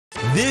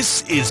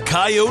This is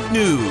Coyote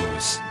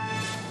News.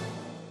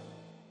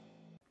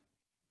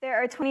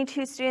 There are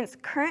 22 students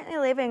currently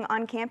living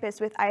on campus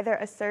with either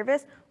a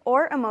service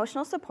or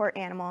emotional support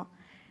animal.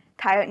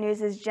 Coyote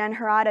News' Jen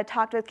Harada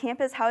talked with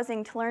Campus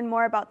Housing to learn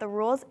more about the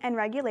rules and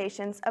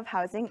regulations of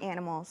housing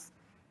animals.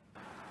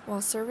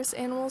 While service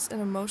animals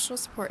and emotional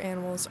support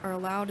animals are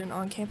allowed in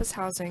on-campus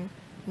housing,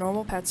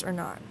 normal pets are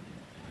not.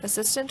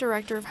 Assistant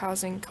Director of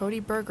Housing Cody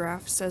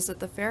Burgraff says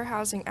that the Fair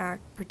Housing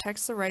Act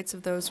protects the rights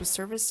of those with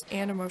service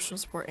and emotional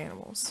support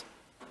animals.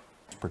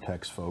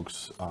 Protects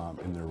folks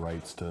in their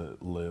rights to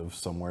live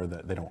somewhere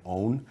that they don't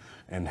own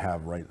and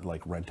have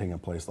like renting a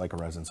place like a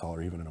residence hall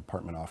or even an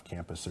apartment off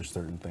campus. There's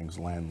certain things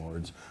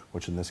landlords,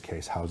 which in this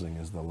case housing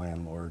is the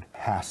landlord,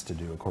 has to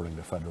do according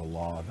to federal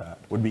law that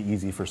would be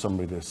easy for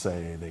somebody to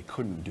say they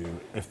couldn't do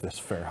if this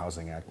Fair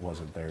Housing Act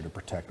wasn't there to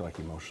protect like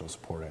emotional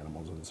support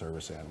animals and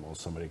service animals.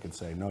 Somebody could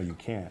say, no, you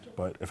can't.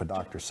 But if a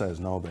doctor says,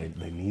 no,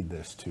 they need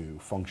this to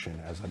function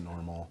as a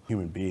normal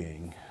human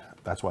being,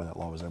 that's why that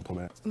law was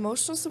implemented.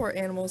 Emotional support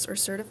animals are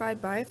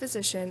certified by a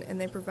physician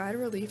and they provide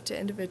relief to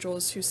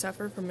individuals who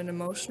suffer from an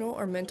emotional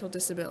or mental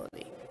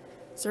disability.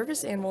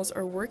 Service animals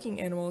are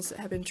working animals that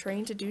have been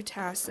trained to do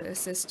tasks that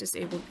assist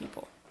disabled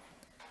people.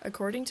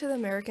 According to the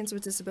Americans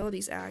with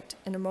Disabilities Act,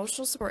 an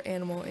emotional support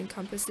animal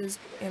encompasses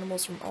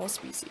animals from all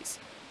species.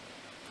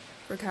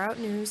 For Coyote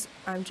News,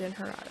 I'm Jen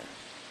Harada.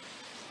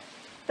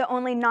 The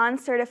only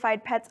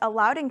non-certified pets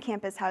allowed in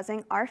campus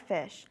housing are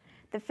fish.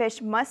 The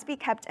fish must be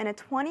kept in a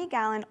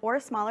 20-gallon or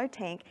smaller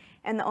tank,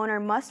 and the owner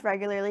must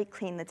regularly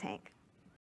clean the tank.